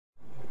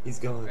He's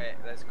gone. Wait,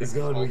 He's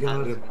gone. We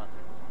got him.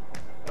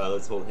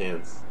 Let's hold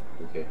hands.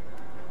 Okay.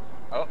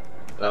 Oh.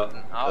 Oh,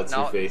 Oh, that's no.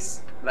 your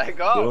face. Let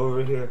go. Get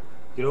over here.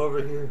 Get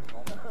over here.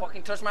 Don't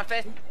fucking touch my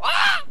face.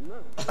 Ah!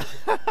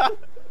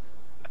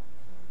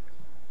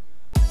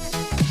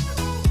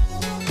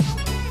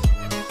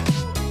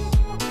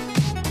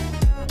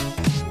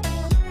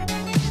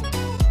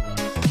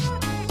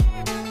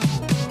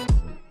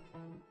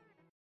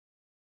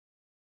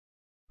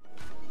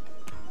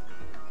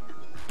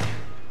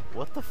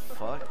 What the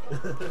fuck?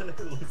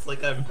 Looks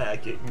like I'm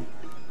hacking.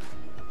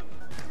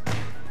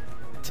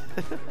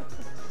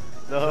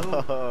 No.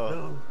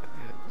 No.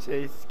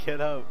 Chase,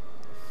 get up.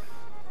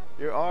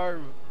 Your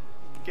arm.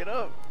 Get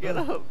up. Get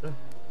up.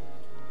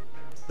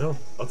 No,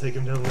 I'll take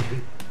him down with me.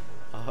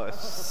 Oh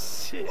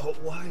shit. Oh,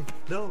 why?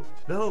 No,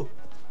 no.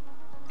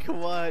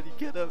 Come on,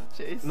 get up,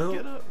 Chase. No.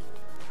 Get up.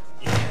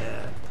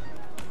 Yeah.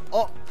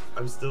 Oh,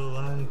 I'm still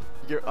alive.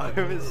 your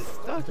arm is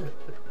stuck. Oh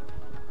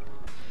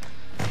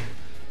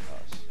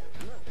shit.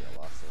 I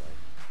lost the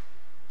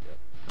leg.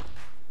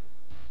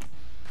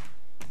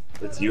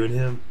 Yep. It's you and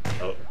him.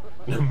 Oh,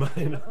 never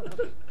mind.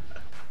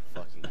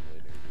 Fucking winner,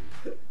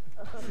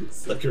 dude.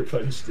 Sucker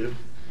punched him.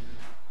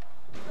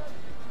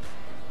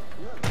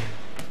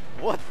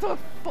 What the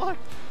fuck?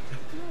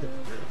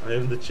 I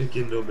am the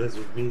chicken, don't mess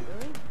with me.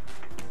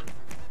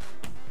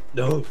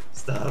 No,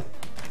 stop.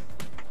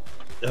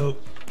 No,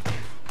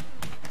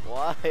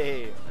 Why?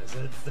 I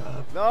said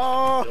stop.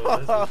 No!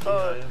 Don't mess with me,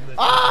 I am the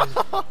Ah!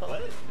 chicken.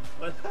 What?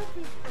 What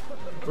happened?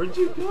 Where'd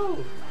you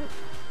go?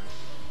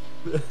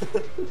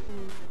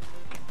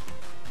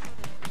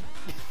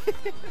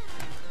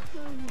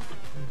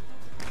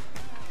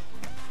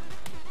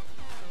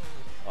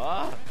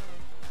 Ah!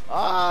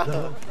 Ah!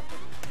 No.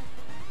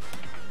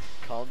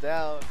 Calm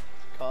down.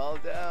 Calm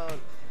down.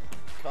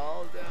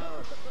 Calm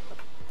down.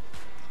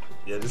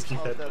 Yeah, just keep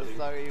Calm down. headbutting. It's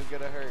not even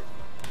gonna hurt.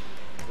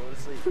 Go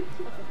to sleep.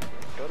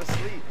 Go to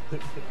sleep.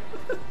 It's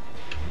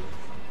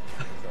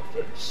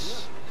okay.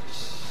 Shh.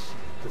 Shh.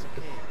 It's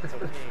okay. It's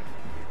okay.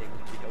 Everything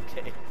will be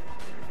okay.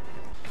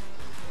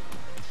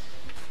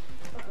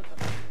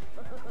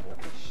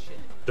 Holy shit.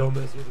 Don't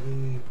mess with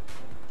me.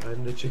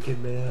 I'm the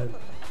chicken man.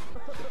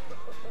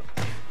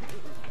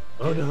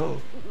 Oh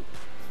no.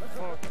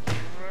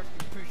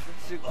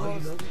 Oh, you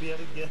knocked me out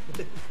again.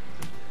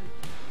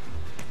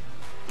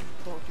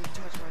 Don't you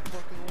touch my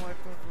fucking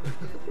wife ever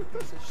again, you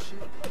piece of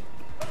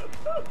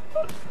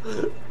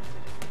shit.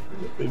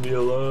 Leave me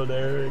alone,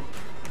 Eric.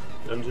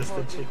 I'm just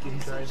a chicken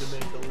trying to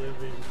make a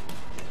living.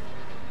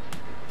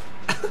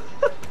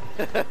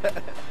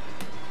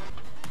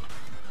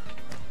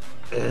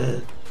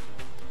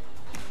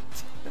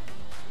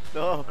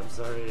 No. I'm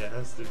sorry, it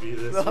has to be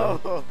this way.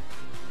 No.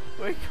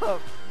 Wake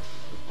up.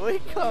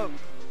 Wake up.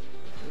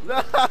 No.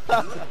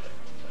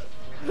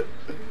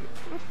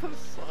 What the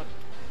fuck?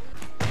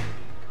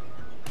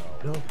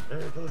 No,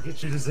 Eric, I'll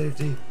get you to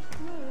safety.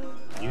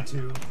 You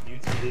two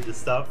need to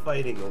stop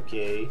fighting,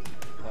 okay?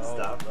 No,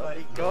 Stop let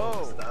me fighting.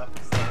 go. Stop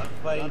Not the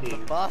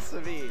fighting. boss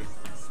of me.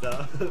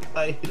 Stop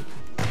fighting.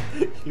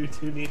 You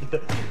two need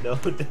to. No,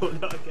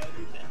 don't knock out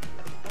your dad.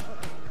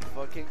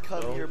 Fucking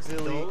come here,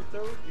 Billy. Don't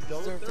throw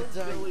Deserve to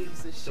die, Billy. you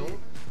piece of shit.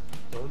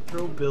 Don't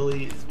throw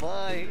Billy. He's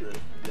mine.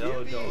 No,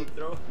 Give me. don't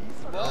throw.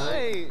 He's No.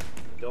 mine.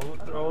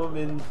 Don't throw him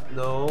in.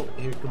 No,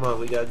 here, come on.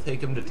 We gotta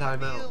take him to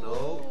timeout.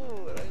 No,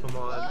 come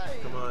on,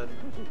 come on.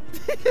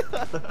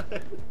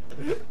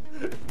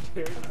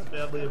 Tearing his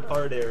family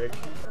apart, Eric.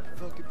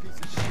 Fucking piece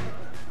of shit.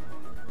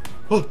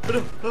 Oh,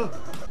 no, oh.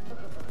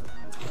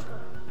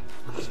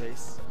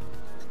 Chase,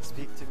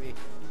 speak to me.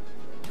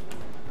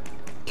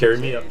 Carry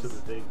me up to the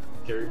thing.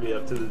 Carry me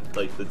up to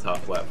the the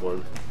top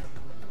platform.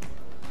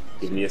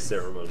 Give me a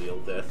ceremonial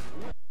death.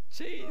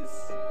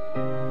 Chase.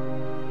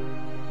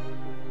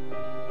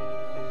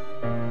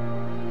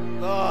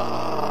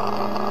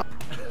 Oh.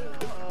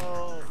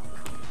 Oh.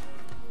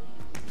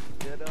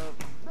 Get up.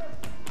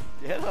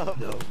 Get up.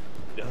 No,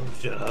 no,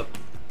 shut up.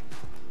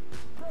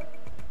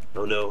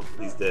 Oh no,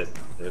 he's dead.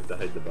 I have to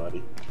hide the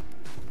body.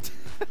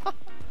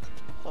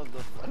 On the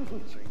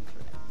fucking train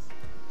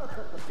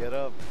tracks. Get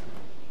up.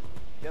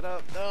 Get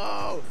up.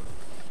 No.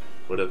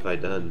 What have I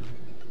done?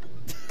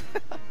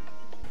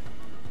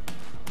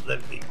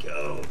 Let me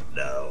go.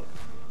 No.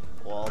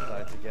 We'll all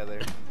die together.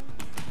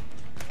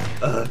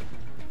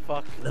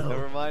 Fuck. No.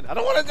 Never mind. I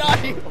don't want to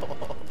die.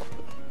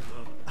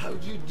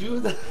 How'd you do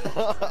that?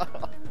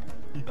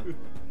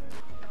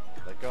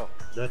 Let go.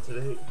 Not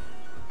today.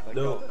 Let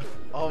No. go.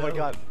 Oh my No.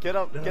 god. Get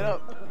up. No. Get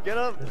up. Get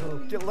up.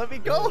 No. Let me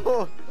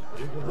go.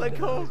 You're going Let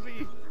go down. of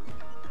me.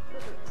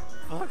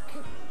 Fuck.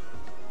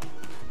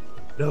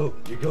 No,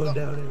 you're going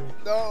down,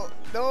 Eric. No.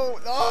 No.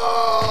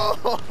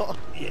 No.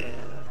 Yeah.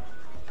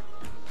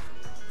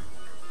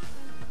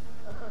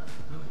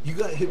 You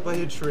got hit by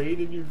a train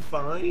and you're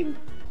fine?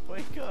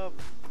 Wake up.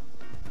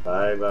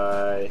 Bye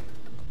bye.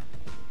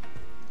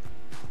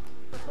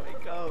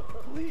 Wake up,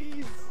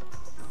 please.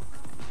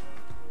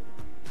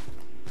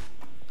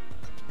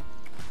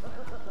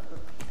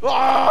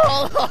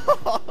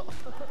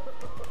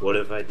 What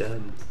have I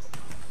done?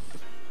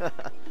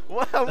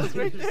 What? I was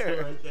right You're still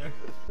there. right there.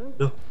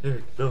 No,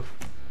 Eric, no.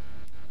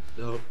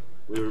 No,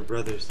 we were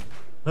brothers.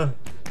 Huh.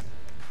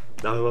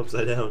 Now I'm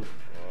upside down.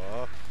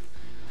 Oh.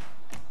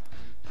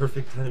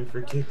 Perfect time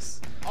for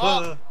kicks.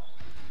 Oh.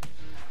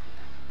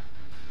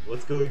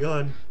 What's going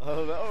on?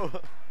 Oh no.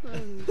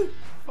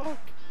 Fuck.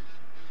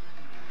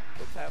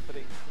 What's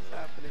happening? What's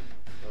happening?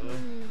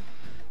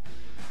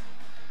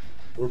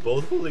 We're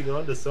both holding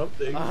on to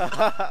something.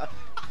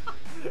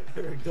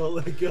 Eric, don't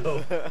let go.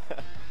 Don't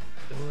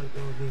let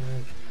go of me,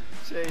 Eric.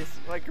 Chase,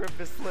 my grip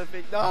is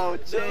slipping. No,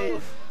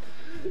 Chase.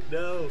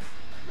 No.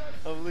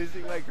 I'm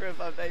losing my grip.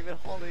 I'm not even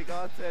holding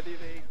on to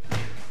anything.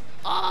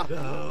 Ah!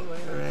 No,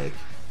 Eric.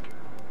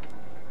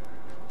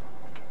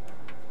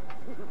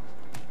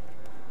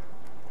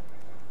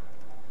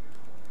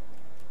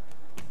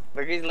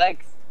 Look at his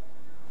legs.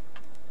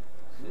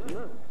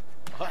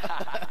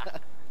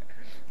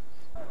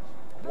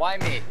 Why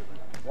me?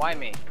 Why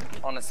me?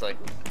 Honestly.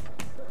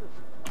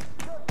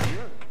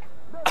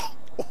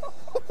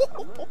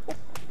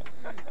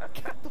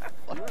 Get the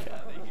fuck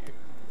out of here.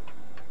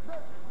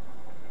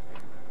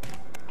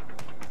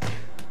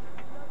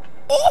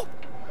 Oh!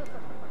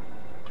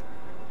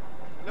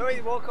 No,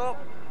 he woke up.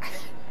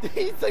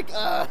 He's like,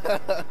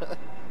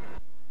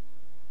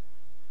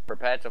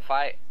 Prepare to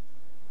fight.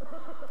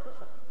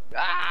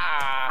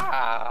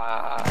 Ah!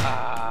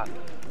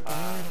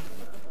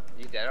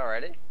 You dead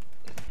already?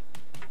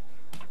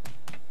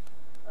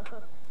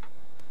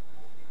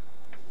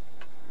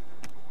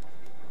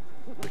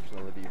 There can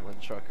only be one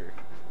trucker.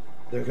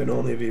 There can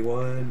only be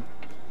one.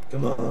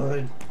 Come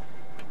on.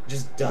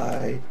 Just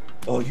die.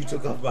 Oh, you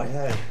took off my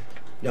hat.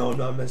 No, I'm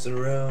not messing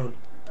around.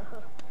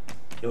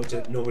 No,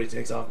 nobody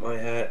takes off my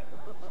hat.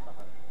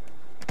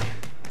 Oh,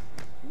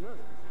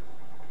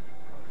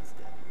 he's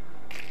dead.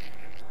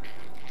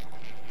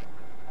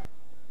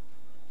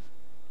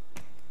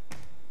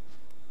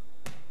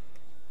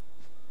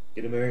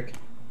 Get him, Eric.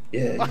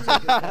 Yeah, you took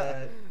his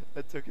hat.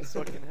 I took his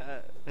fucking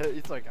hat.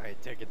 He's like, I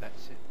ain't taking that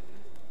shit.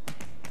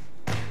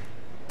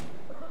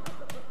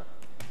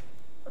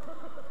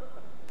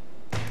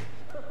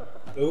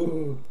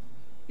 Ooh,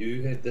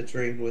 you hit the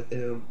train with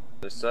him.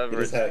 The Get server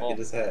his is hat, full. get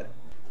his hat.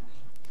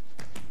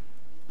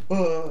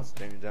 Oh.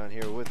 Stand down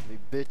here with me,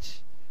 bitch.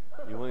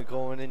 You ain't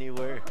going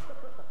anywhere.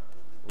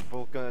 We're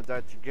both gonna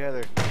die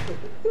together.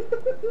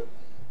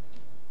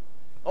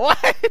 What?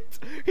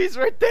 He's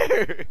right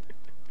there.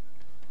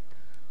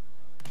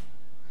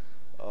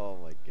 Oh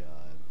my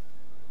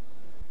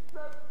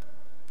god.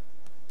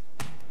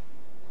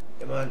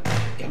 Come on,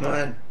 come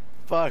on.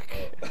 Fuck.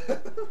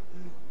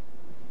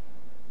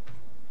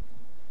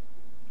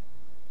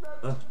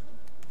 Huh?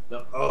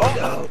 No. Oh,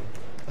 no.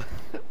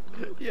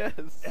 Yes.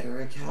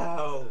 Eric,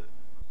 how?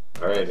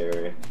 Alright,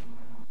 Eric.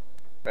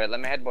 Wait, let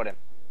me headbutt him.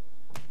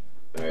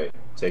 Alright,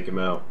 take him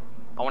out.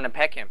 I want to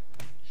peck him.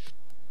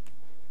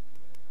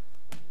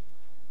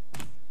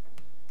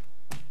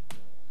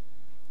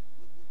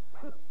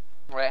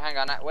 Wait, hang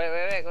on.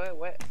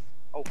 Wait.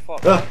 Oh,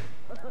 fuck. Ah!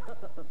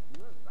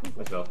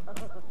 I fell.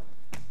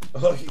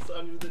 Oh, he's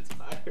under the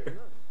tire.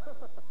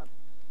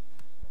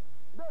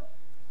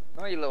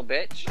 No, you little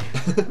bitch.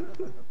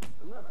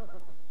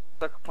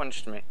 Sucker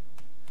punched me.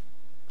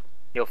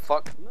 Yo,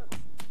 fuck.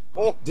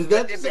 Oh, Did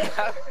that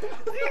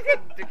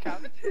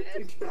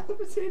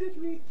decapitated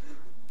me?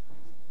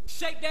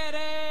 Shake that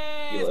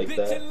ass, You like bitch,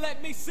 that? and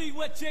let me see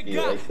what you You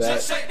got. like that?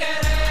 Just shake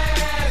that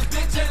ass,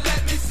 bitch, and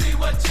let me see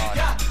what you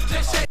got.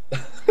 Just shake.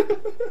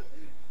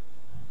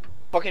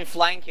 Fucking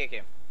flying kick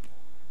him.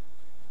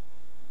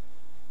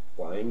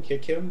 Flying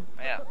kick him?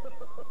 Yeah.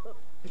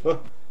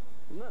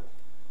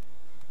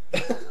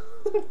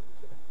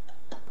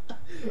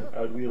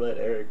 How'd we let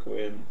Eric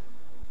win?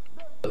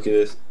 Look at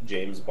this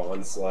James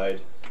Bond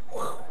slide.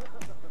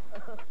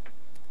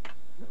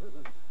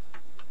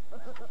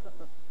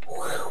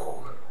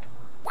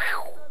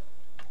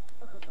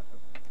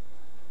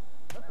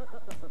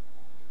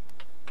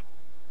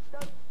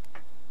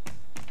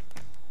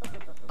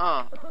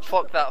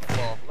 Fuck that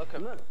floor. Look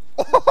at me.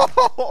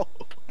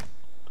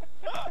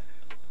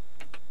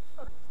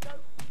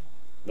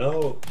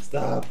 No,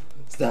 stop,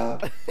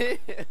 stop,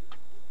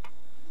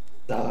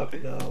 stop,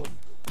 no,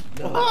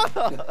 no.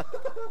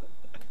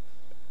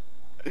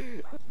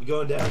 You're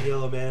going down,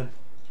 yellow man.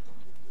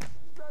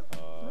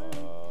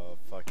 Oh,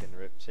 fucking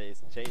rip.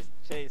 Chase.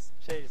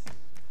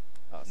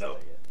 Oh, No.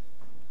 sorry.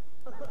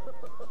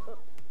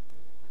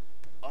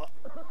 Oh.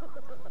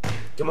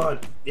 Come on,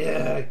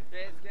 yeah, James,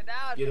 get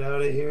down. get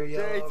out of here,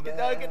 yellow Chase, man. get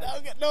down.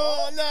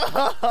 No.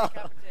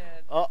 Decapitated.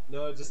 Oh.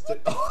 No, just to...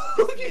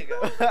 There you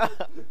go.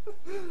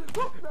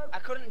 I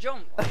couldn't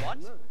jump. What?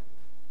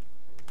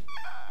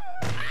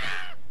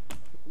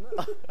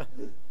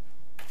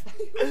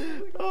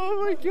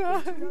 Oh my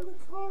god.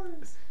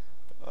 Cars.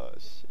 Oh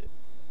shit.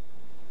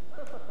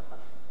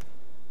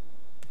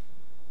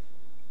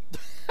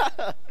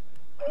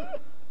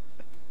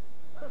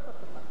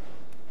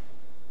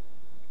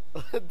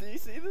 Do you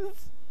see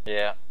this?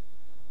 Yeah.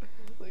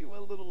 Look at my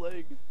little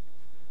leg.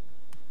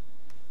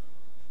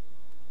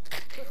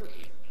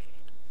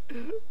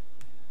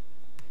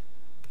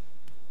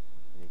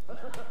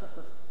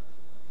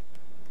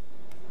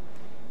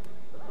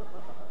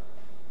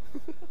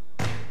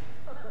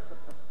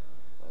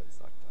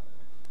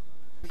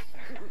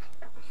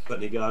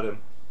 But he got him.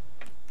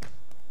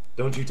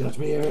 Don't you touch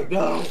me, Eric.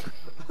 No!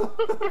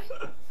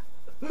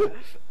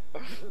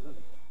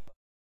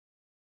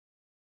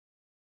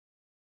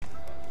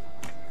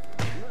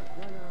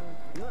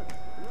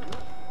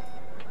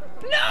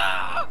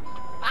 No!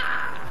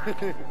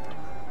 Ah!